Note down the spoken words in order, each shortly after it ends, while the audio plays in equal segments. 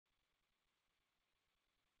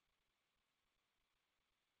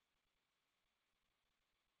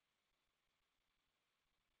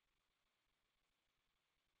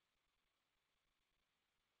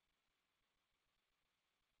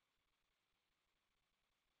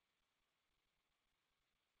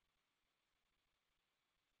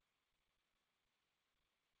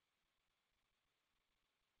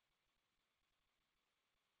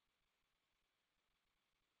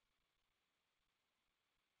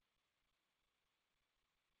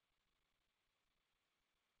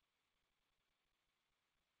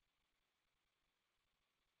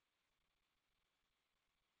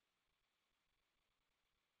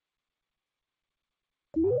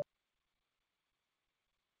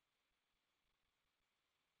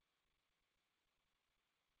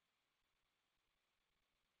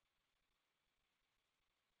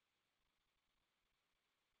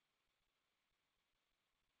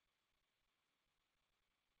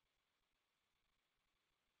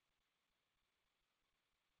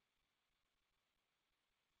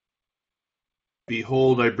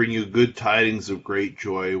Behold, I bring you good tidings of great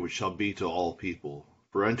joy, which shall be to all people.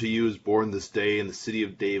 For unto you is born this day in the city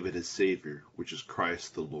of David a Saviour, which is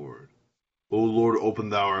Christ the Lord. O Lord, open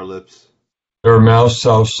thou our lips. Our mouths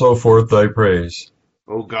shall show forth thy praise.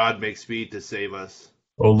 O God, make speed to save us.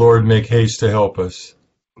 O Lord, make haste to help us.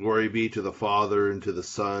 Glory be to the Father, and to the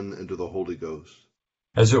Son, and to the Holy Ghost.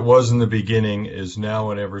 As it was in the beginning, is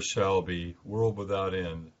now, and ever shall be, world without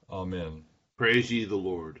end. Amen. Praise ye the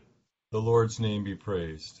Lord. The Lord's name be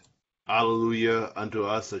praised. Alleluia, unto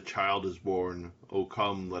us a child is born. O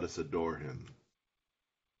come, let us adore him.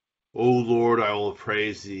 O Lord, I will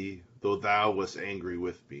praise thee, though thou wast angry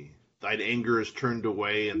with me. Thine anger is turned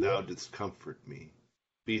away, and thou didst comfort me.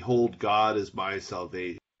 Behold, God is my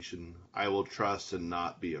salvation. I will trust and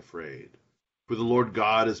not be afraid. For the Lord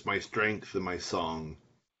God is my strength and my song.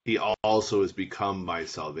 He also is become my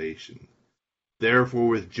salvation. Therefore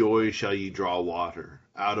with joy shall ye draw water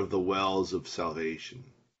out of the wells of salvation.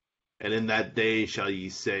 And in that day shall ye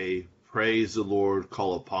say, Praise the Lord,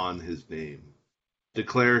 call upon his name.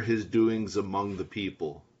 Declare his doings among the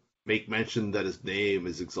people. Make mention that his name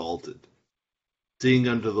is exalted. Sing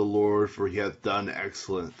unto the Lord, for he hath done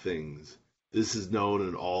excellent things. This is known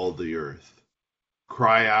in all the earth.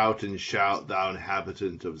 Cry out and shout, thou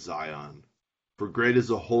inhabitant of Zion. For great is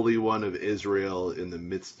the Holy One of Israel in the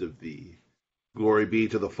midst of thee. Glory be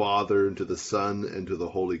to the Father, and to the Son, and to the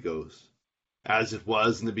Holy Ghost. As it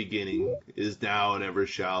was in the beginning, is now, and ever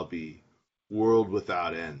shall be, world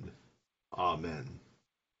without end. Amen.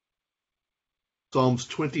 Psalms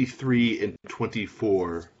 23 and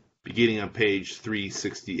 24, beginning on page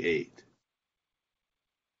 368.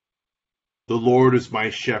 The Lord is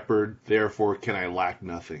my shepherd, therefore can I lack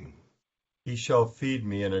nothing. He shall feed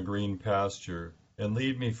me in a green pasture, and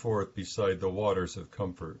lead me forth beside the waters of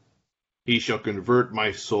comfort. He shall convert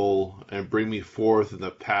my soul, and bring me forth in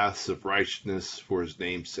the paths of righteousness for his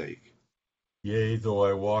name's sake. Yea, though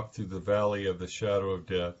I walk through the valley of the shadow of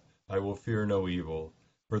death, I will fear no evil,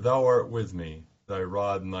 for thou art with me. Thy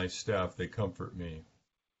rod and thy staff, they comfort me.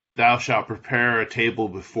 Thou shalt prepare a table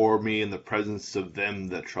before me in the presence of them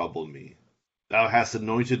that trouble me. Thou hast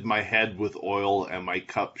anointed my head with oil, and my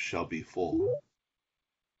cup shall be full.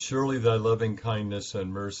 Surely thy loving kindness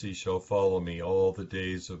and mercy shall follow me all the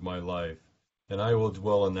days of my life, and I will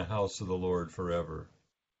dwell in the house of the Lord forever.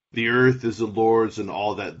 The earth is the Lord's, and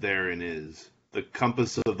all that therein is, the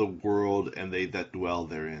compass of the world, and they that dwell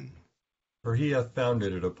therein. For he hath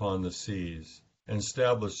founded it upon the seas, and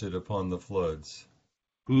established it upon the floods.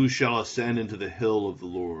 Who shall ascend into the hill of the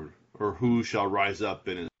Lord, or who shall rise up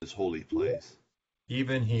in his holy place?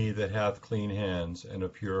 Even he that hath clean hands and a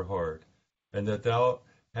pure heart, and that thou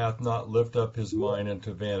hath not lifted up his mind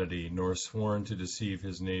unto vanity, nor sworn to deceive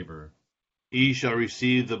his neighbor. He shall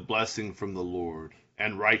receive the blessing from the Lord,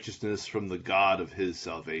 and righteousness from the God of his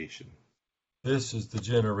salvation. This is the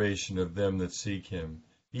generation of them that seek him,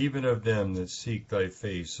 even of them that seek thy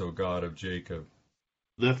face, O God of Jacob.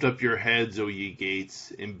 Lift up your heads, O ye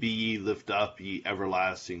gates, and be ye lift up, ye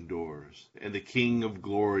everlasting doors, and the King of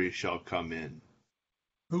glory shall come in.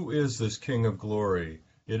 Who is this King of glory?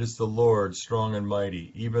 It is the Lord strong and mighty,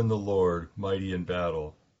 even the Lord mighty in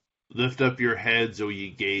battle. Lift up your heads, O ye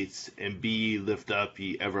gates, and be ye lift up,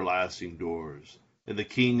 ye everlasting doors, and the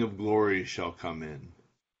King of glory shall come in.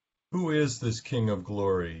 Who is this King of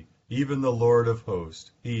glory? Even the Lord of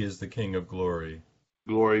hosts, he is the King of glory.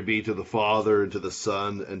 Glory be to the Father, and to the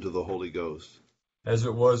Son, and to the Holy Ghost. As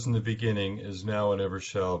it was in the beginning, is now, and ever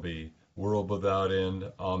shall be, world without end.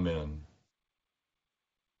 Amen.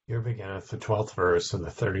 Here beginneth the 12th verse of the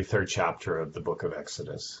 33rd chapter of the book of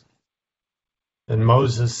Exodus. Then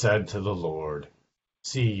Moses said to the Lord,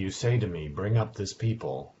 See, you say to me, Bring up this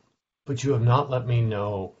people, but you have not let me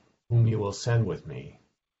know whom you will send with me.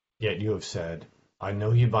 Yet you have said, I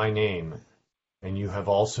know you by name, and you have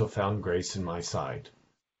also found grace in my sight.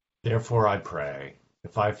 Therefore I pray,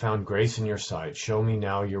 if I have found grace in your sight, show me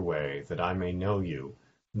now your way, that I may know you,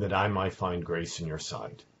 and that I might find grace in your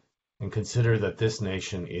sight. And consider that this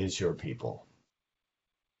nation is your people.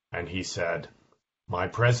 And he said, My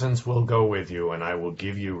presence will go with you, and I will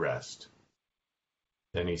give you rest.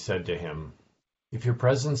 Then he said to him, If your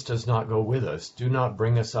presence does not go with us, do not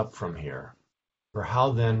bring us up from here. For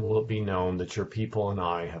how then will it be known that your people and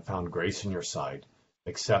I have found grace in your sight,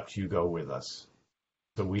 except you go with us?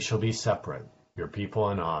 So we shall be separate, your people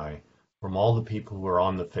and I, from all the people who are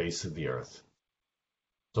on the face of the earth.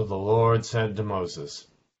 So the Lord said to Moses,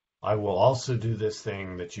 I will also do this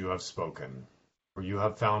thing that you have spoken, for you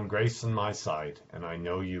have found grace in my sight, and I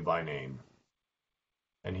know you by name.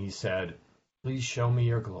 And he said, Please show me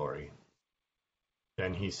your glory.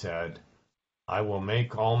 Then he said, I will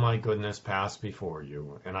make all my goodness pass before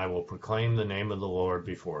you, and I will proclaim the name of the Lord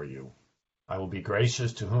before you. I will be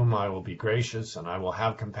gracious to whom I will be gracious, and I will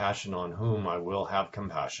have compassion on whom I will have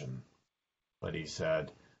compassion. But he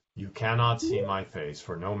said, You cannot see my face,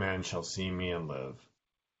 for no man shall see me and live.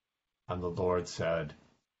 And the Lord said,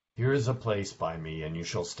 Here is a place by me, and you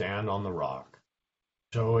shall stand on the rock.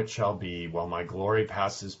 So it shall be, while my glory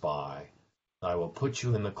passes by, I will put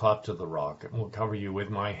you in the cleft of the rock, and will cover you with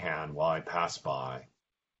my hand while I pass by.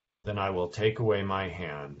 Then I will take away my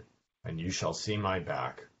hand, and you shall see my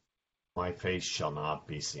back. My face shall not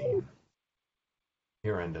be seen.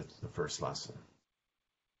 Here endeth the first lesson.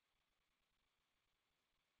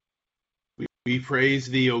 We praise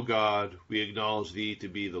thee, O God, we acknowledge thee to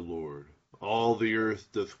be the Lord. All the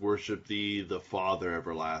earth doth worship thee, the Father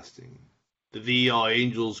everlasting. To thee all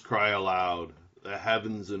angels cry aloud, the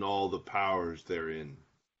heavens and all the powers therein.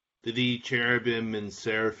 To thee cherubim and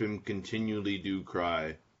seraphim continually do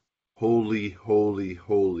cry, Holy, holy,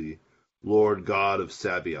 holy, Lord God of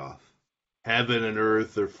Sabaoth. Heaven and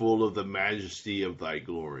earth are full of the majesty of thy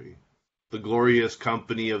glory. The glorious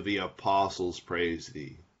company of the apostles praise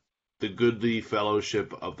thee. The goodly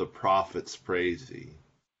fellowship of the prophets praise thee.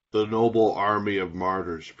 The noble army of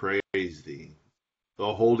martyrs praise thee.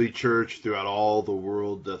 The holy church throughout all the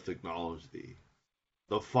world doth acknowledge thee.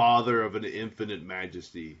 The Father of an infinite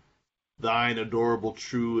majesty, thine adorable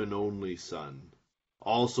true and only Son,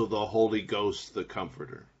 also the Holy Ghost the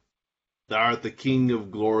Comforter. Thou art the King of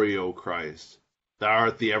glory, O Christ. Thou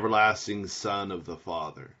art the everlasting Son of the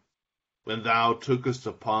Father. When thou tookest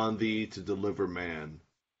upon thee to deliver man,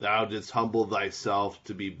 thou didst humble thyself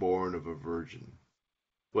to be born of a virgin.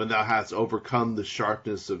 When thou hadst overcome the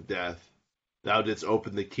sharpness of death, thou didst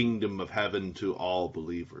open the kingdom of heaven to all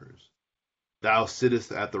believers. Thou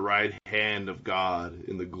sittest at the right hand of God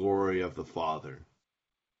in the glory of the Father.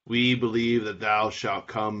 We believe that thou shalt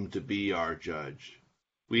come to be our judge.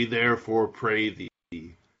 We therefore pray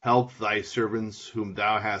thee, help thy servants whom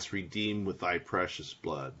thou hast redeemed with thy precious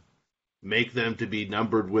blood. Make them to be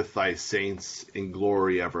numbered with thy saints in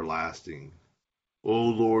glory everlasting. O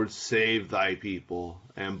Lord, save thy people,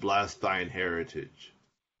 and bless thine heritage.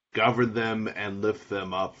 Govern them and lift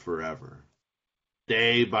them up forever.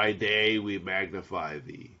 Day by day we magnify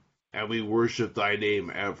thee, and we worship thy name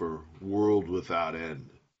ever, world without end.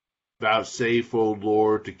 Vouchsafe, O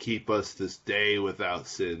Lord, to keep us this day without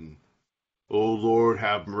sin. O Lord,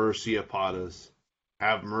 have mercy upon us.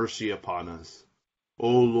 Have mercy upon us. O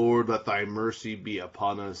Lord, let thy mercy be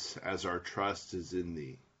upon us, as our trust is in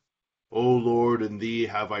thee. O Lord, in thee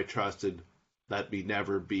have I trusted, let me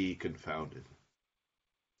never be confounded.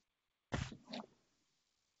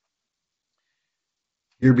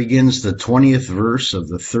 Here begins the 20th verse of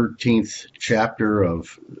the 13th chapter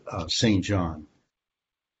of St. John.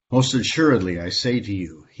 Most assuredly I say to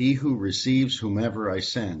you, he who receives whomever I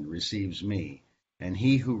send receives me, and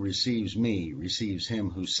he who receives me receives him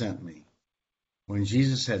who sent me. When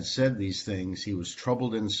Jesus had said these things, he was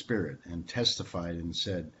troubled in spirit, and testified and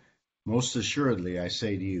said, Most assuredly I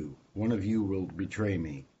say to you, one of you will betray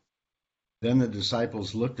me. Then the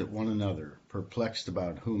disciples looked at one another, perplexed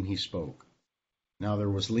about whom he spoke. Now there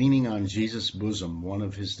was leaning on Jesus' bosom one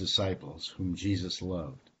of his disciples, whom Jesus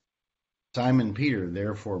loved. Simon Peter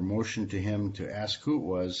therefore motioned to him to ask who it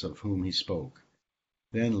was of whom he spoke.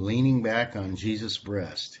 Then, leaning back on Jesus'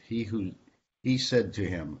 breast, he said to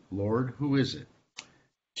him, Lord, who is it?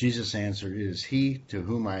 Jesus answered, It is he to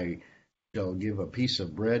whom I shall give a piece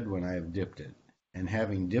of bread when I have dipped it. And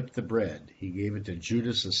having dipped the bread, he gave it to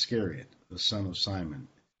Judas Iscariot, the son of Simon.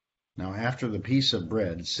 Now after the piece of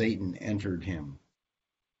bread, Satan entered him.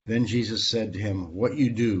 Then Jesus said to him, What you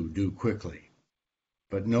do, do quickly.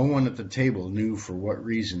 But no one at the table knew for what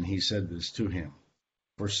reason he said this to him.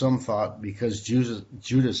 For some thought because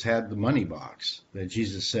Judas had the money box, that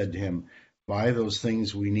Jesus said to him, Buy those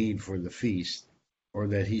things we need for the feast, or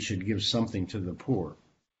that he should give something to the poor.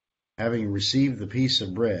 Having received the piece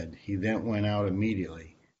of bread, he then went out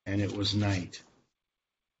immediately, and it was night.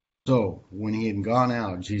 So, when he had gone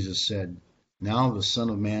out, Jesus said, Now the Son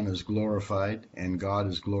of Man is glorified, and God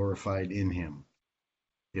is glorified in him.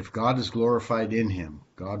 If God is glorified in him,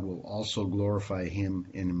 God will also glorify him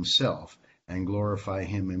in himself, and glorify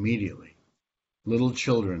him immediately. Little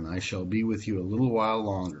children, I shall be with you a little while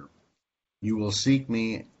longer. You will seek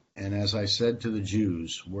me, And as I said to the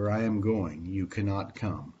Jews, where I am going, you cannot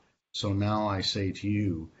come. So now I say to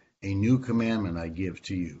you, a new commandment I give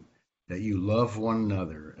to you, that you love one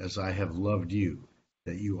another as I have loved you,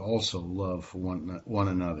 that you also love one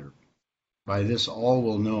another. By this all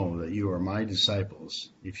will know that you are my disciples,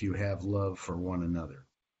 if you have love for one another.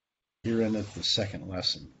 Here endeth the second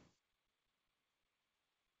lesson.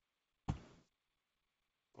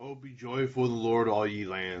 Oh, be joyful in the Lord, all ye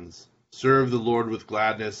lands. Serve the Lord with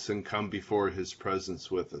gladness, and come before his presence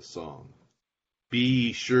with a song. Be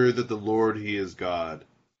ye sure that the Lord, he is God.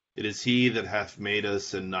 It is he that hath made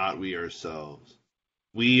us, and not we ourselves.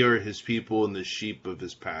 We are his people, and the sheep of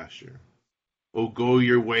his pasture. O go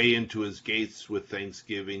your way into his gates with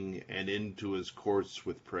thanksgiving, and into his courts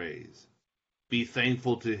with praise. Be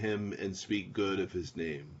thankful to him, and speak good of his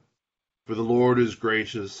name. For the Lord is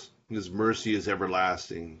gracious, his mercy is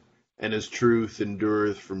everlasting, and his truth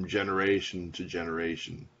endureth from generation to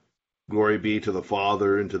generation. Glory be to the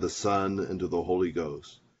Father, and to the Son, and to the Holy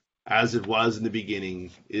Ghost, as it was in the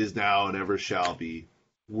beginning, is now, and ever shall be,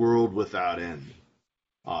 world without end.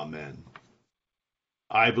 Amen.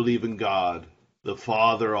 I believe in God, the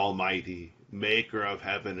Father Almighty, maker of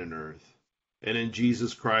heaven and earth, and in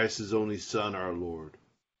Jesus Christ, his only Son, our Lord,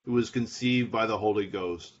 who was conceived by the Holy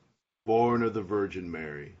Ghost, born of the Virgin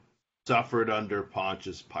Mary, suffered under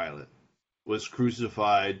Pontius Pilate, was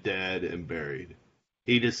crucified, dead, and buried.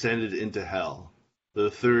 He descended into hell. The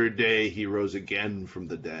third day he rose again from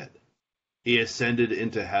the dead. He ascended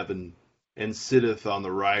into heaven, and sitteth on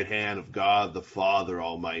the right hand of God the Father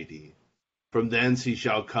Almighty. From thence he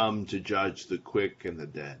shall come to judge the quick and the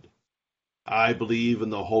dead. I believe in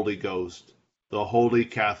the Holy Ghost, the holy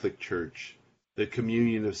Catholic Church, the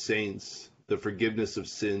communion of saints, the forgiveness of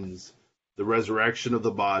sins, the resurrection of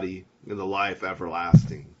the body, and the life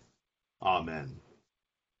everlasting. Amen.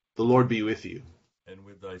 The Lord be with you. And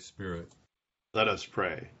with thy spirit. Let us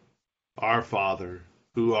pray. Our Father,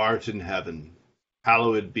 who art in heaven,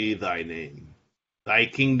 hallowed be thy name. Thy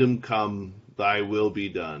kingdom come, thy will be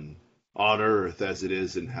done, on earth as it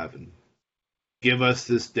is in heaven. Give us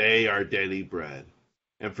this day our daily bread,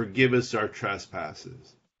 and forgive us our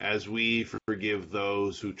trespasses, as we forgive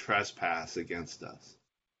those who trespass against us.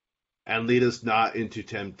 And lead us not into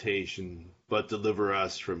temptation, but deliver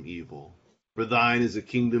us from evil. For thine is the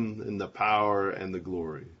kingdom, and the power, and the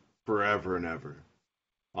glory, forever and ever.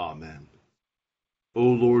 Amen. O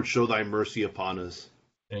Lord, show thy mercy upon us.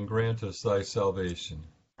 And grant us thy salvation.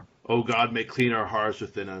 O God, make clean our hearts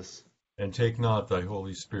within us. And take not thy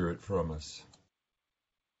Holy Spirit from us.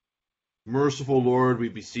 Merciful Lord, we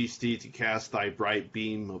beseech thee to cast thy bright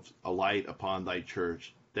beam of a light upon thy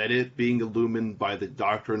church, that it, being illumined by the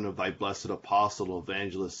doctrine of thy blessed apostle and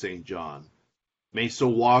evangelist St. John, may so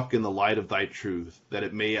walk in the light of thy truth, that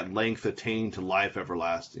it may at length attain to life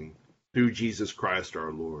everlasting, through Jesus Christ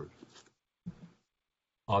our Lord.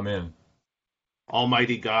 Amen.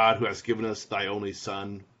 Almighty God, who hast given us thy only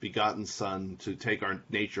Son, begotten Son, to take our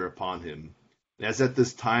nature upon him, and as at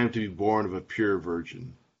this time to be born of a pure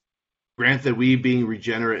virgin, grant that we, being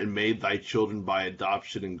regenerate and made thy children by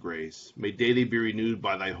adoption and grace, may daily be renewed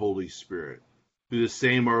by thy Holy Spirit, through the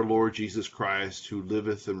same our Lord Jesus Christ, who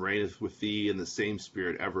liveth and reigneth with thee in the same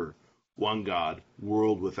Spirit ever, one God,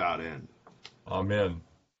 world without end. Amen.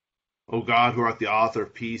 O God, who art the author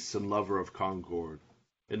of peace and lover of concord,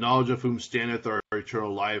 in knowledge of whom standeth our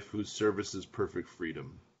eternal life, whose service is perfect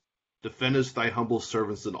freedom, defend us thy humble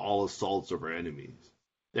servants in all assaults of our enemies,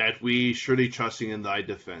 that we, surely trusting in thy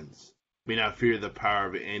defense, may not fear the power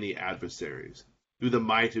of any adversaries, through the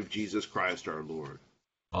might of Jesus Christ our Lord.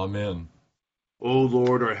 Amen. O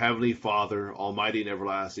Lord, our heavenly Father, almighty and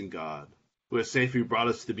everlasting God, who hast safely brought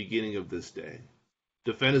us to the beginning of this day,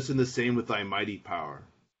 defend us in the same with thy mighty power,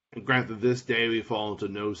 and grant that this day we fall into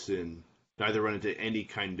no sin, neither run into any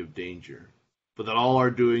kind of danger, but that all our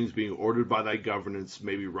doings, being ordered by thy governance,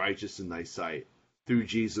 may be righteous in thy sight, through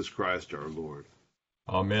Jesus Christ our Lord.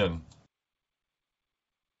 Amen.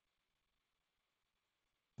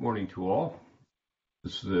 Morning to all.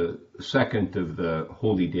 This is the second of the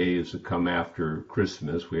holy days that come after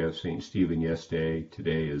Christmas. We have St. Stephen yesterday.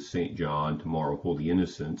 Today is St. John. Tomorrow, Holy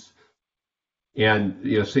Innocents. And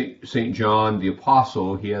St. John, the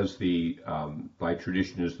apostle, he has by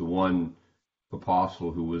tradition, is the one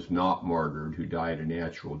apostle who was not martyred, who died a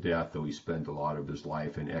natural death, though he spent a lot of his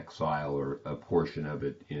life in exile, or a portion of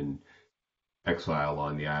it in exile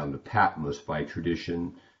on the island of Patmos by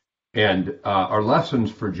tradition. And our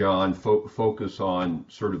lessons for John focus on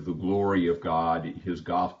sort of the glory of God. His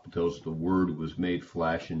gospel tells us the Word was made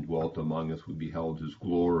flesh and dwelt among us. We beheld his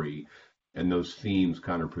glory. And those themes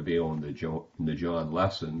kind of prevail in the John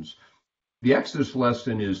lessons. The Exodus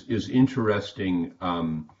lesson is interesting.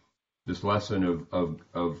 This lesson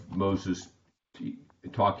of Moses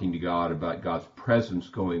talking to God about God's presence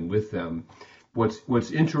going with them.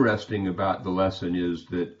 What's interesting about the lesson is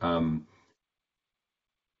that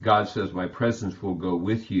God says, "My presence will go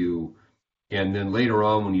with you," and then later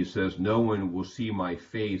on when he says, "No one will see my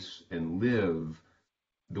face and live,"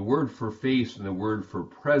 the word for face and the word for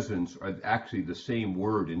presence are actually the same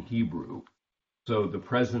word in Hebrew. So the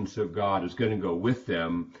presence of God is going to go with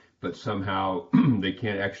them, but somehow they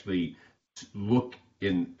can't actually look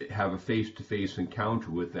and have a face-to-face encounter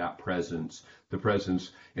with that presence, the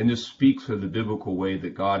presence. And this speaks of the biblical way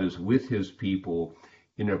that God is with his people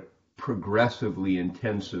in a progressively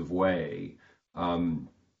intensive way.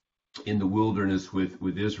 In the wilderness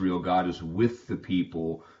with Israel, God is with the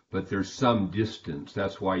people, but there's some distance.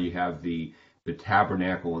 That's why you have the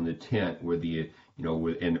tabernacle and the tent where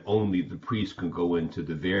and only the priest can go into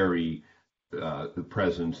the very the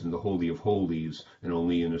presence and the Holy of Holies, and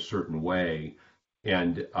only in a certain way.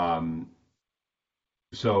 And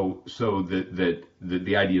so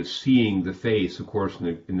the idea of seeing the face, of course,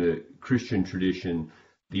 in the Christian tradition,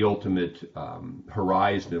 the ultimate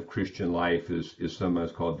horizon of Christian life is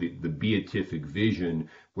sometimes called the beatific vision,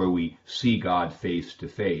 where we see God face to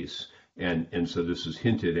face. And so this is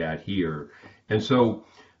hinted at here. And so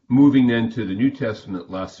moving then to the New Testament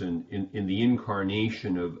lesson, in the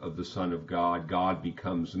incarnation of the Son of God, God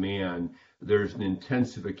becomes man. There's an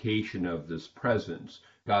intensification of this presence.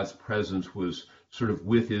 God's presence was sort of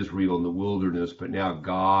with Israel in the wilderness, but now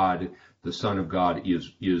God, the Son of God,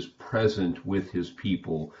 is present with his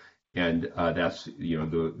people. And that's,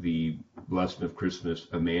 the lesson of Christmas,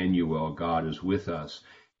 Emmanuel, God is with us.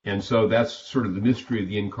 And so that's sort of the mystery of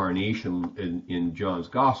the incarnation in John's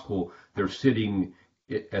Gospel. They're sitting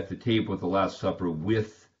at the table at the Last Supper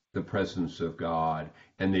with the presence of God,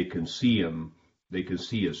 and they can see him. They can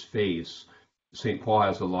see his face. St. Paul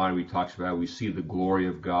has a line where he talks about how we see the glory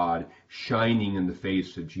of God shining in the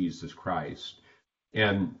face of Jesus Christ.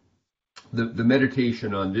 And the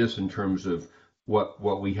meditation on this in terms of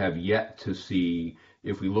what we have yet to see,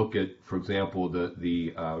 if we look at, for example,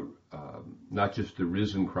 the not just the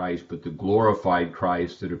risen Christ, but the glorified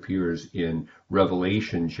Christ that appears in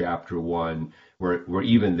Revelation chapter 1, where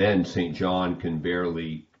even then St. John can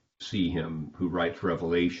barely see him, who writes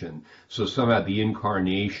Revelation. So somehow the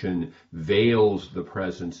incarnation veils the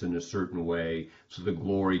presence in a certain way, so the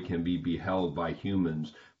glory can be beheld by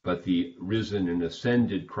humans. But the risen and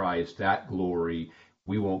ascended Christ, that glory,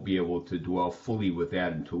 we won't be able to dwell fully with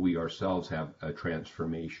that until we ourselves have a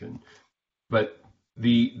transformation. But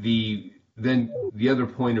then the other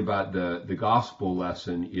point about the gospel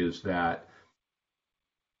lesson is that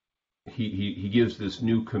he gives this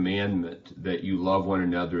new commandment, that you love one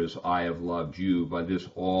another as I have loved you. By this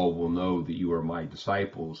all will know that you are my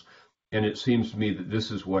disciples. And it seems to me that this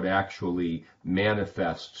is what actually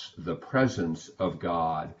manifests the presence of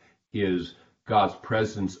God, is God's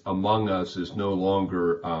presence among us is no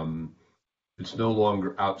longer it's no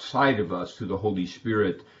longer outside of us. Through the Holy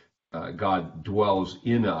Spirit, God dwells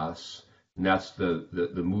in us. And that's the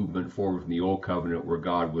movement forward from the Old Covenant, where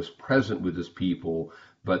God was present with his people,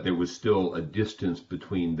 but there was still a distance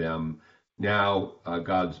between them. Now,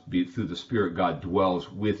 through the Spirit, God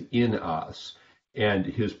dwells within us, and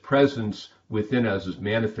his presence within us is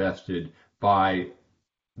manifested by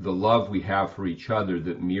the love we have for each other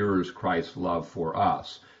that mirrors Christ's love for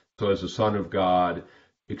us. So as the Son of God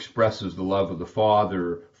expresses the love of the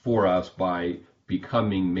Father for us by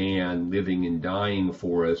becoming man, living and dying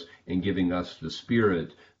for us, and giving us the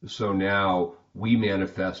Spirit, so now we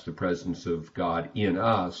manifest the presence of God in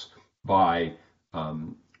us by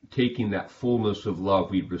taking that fullness of love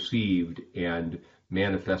we've received and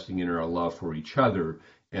manifesting in our love for each other.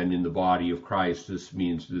 And in the body of Christ, this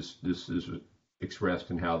means this is expressed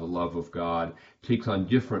in how the love of God takes on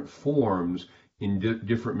different forms in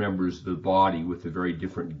different members of the body with the very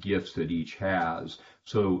different gifts that each has.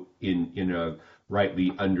 So in a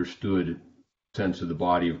rightly understood sense of the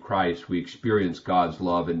body of Christ, we experience God's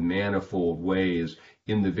love in manifold ways,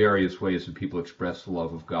 in the various ways that people express the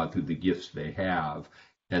love of God through the gifts they have.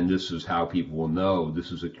 And this is how people will know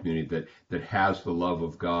this is a community that has the love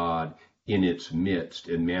of God in its midst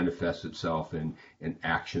and manifests itself in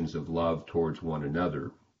actions of love towards one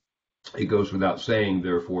another. It goes without saying,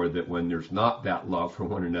 therefore, that when there's not that love for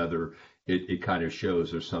one another, it kind of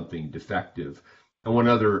shows there's something defective. And one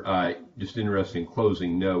other just interesting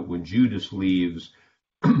closing note, when Judas leaves,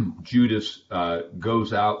 Judas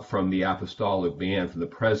goes out from the apostolic band, from the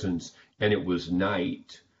presence, and it was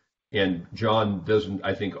night. And John doesn't,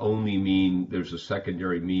 I think, only mean there's a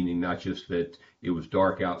secondary meaning, not just that it was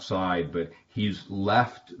dark outside, but he's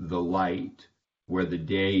left the light where the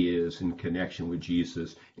day is in connection with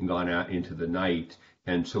Jesus and gone out into the night.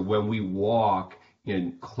 And so when we walk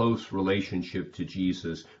in close relationship to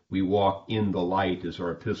Jesus, we walk in the light, as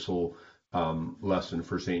our epistle lesson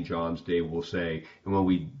for St. John's Day will say. And when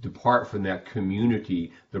we depart from that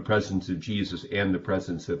community, the presence of Jesus and the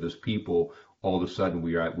presence of his people, all of a sudden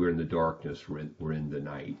we're in the darkness, we're in the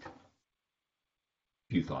night. A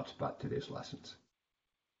few thoughts about today's lessons.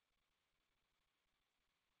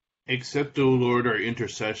 Accept, O Lord, our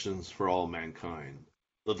intercessions for all mankind.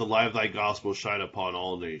 Let the light of thy gospel shine upon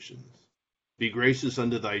all nations. Be gracious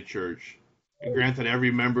unto thy church, and grant that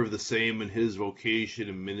every member of the same in his vocation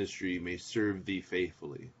and ministry may serve thee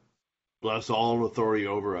faithfully. Bless all in authority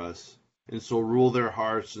over us, and so rule their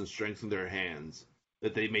hearts and strengthen their hands,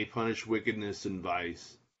 that they may punish wickedness and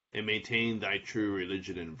vice, and maintain thy true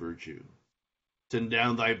religion and virtue. Send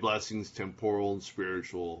down thy blessings, temporal and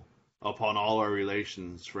spiritual, upon all our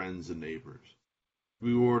relations, friends, and neighbors.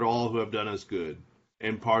 Reward all who have done us good,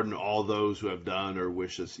 and pardon all those who have done or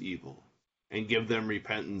wish us evil, and give them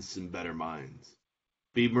repentance and better minds.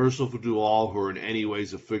 Be merciful to all who are in any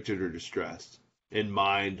ways afflicted or distressed, in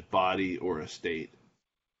mind, body, or estate.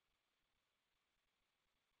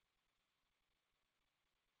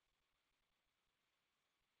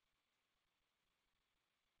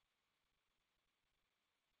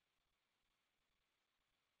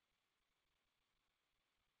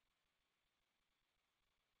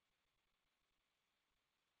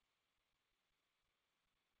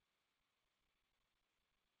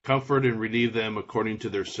 Comfort and relieve them according to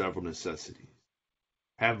their several necessities.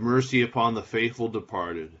 Have mercy upon the faithful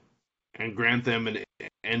departed, and grant them an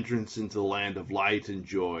entrance into the land of light and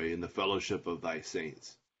joy in the fellowship of thy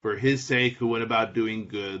saints. For his sake who went about doing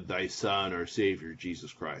good, thy Son, our Savior,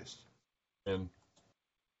 Jesus Christ. Amen.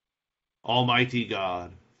 Almighty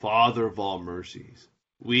God, Father of all mercies,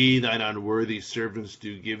 we, thine unworthy servants,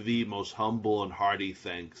 do give thee most humble and hearty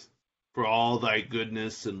thanks for all thy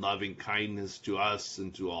goodness and loving kindness to us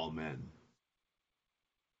and to all men.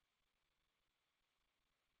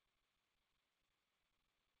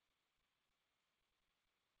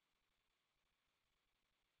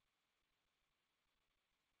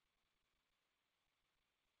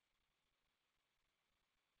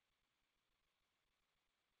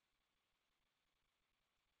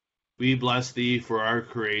 We bless thee for our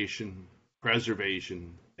creation,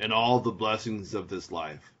 preservation, and all the blessings of this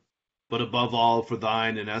life, but above all for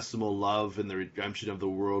thine inestimable love and the redemption of the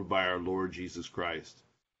world by our Lord Jesus Christ,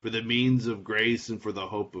 for the means of grace and for the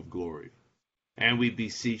hope of glory. And we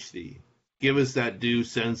beseech thee, give us that due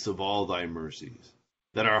sense of all thy mercies,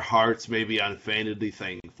 that our hearts may be unfeignedly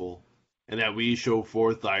thankful, and that we show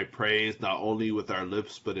forth thy praise not only with our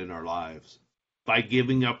lips but in our lives, by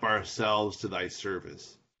giving up ourselves to thy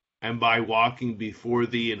service, and by walking before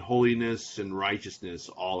thee in holiness and righteousness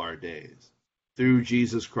all our days. Through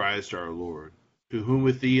Jesus Christ our Lord, to whom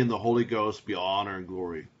with thee and the Holy Ghost be honor and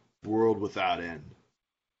glory, world without end.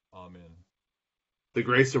 Amen. The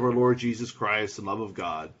grace of our Lord Jesus Christ, the love of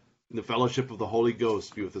God, and the fellowship of the Holy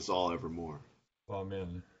Ghost be with us all evermore.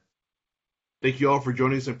 Amen. Thank you all for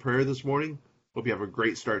joining us in prayer this morning. Hope you have a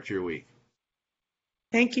great start to your week.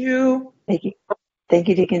 Thank you. Thank you. Thank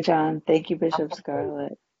you, Deacon John. Thank you, Bishop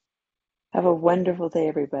Scarlett. Have a wonderful day,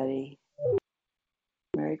 everybody.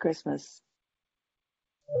 Merry Christmas.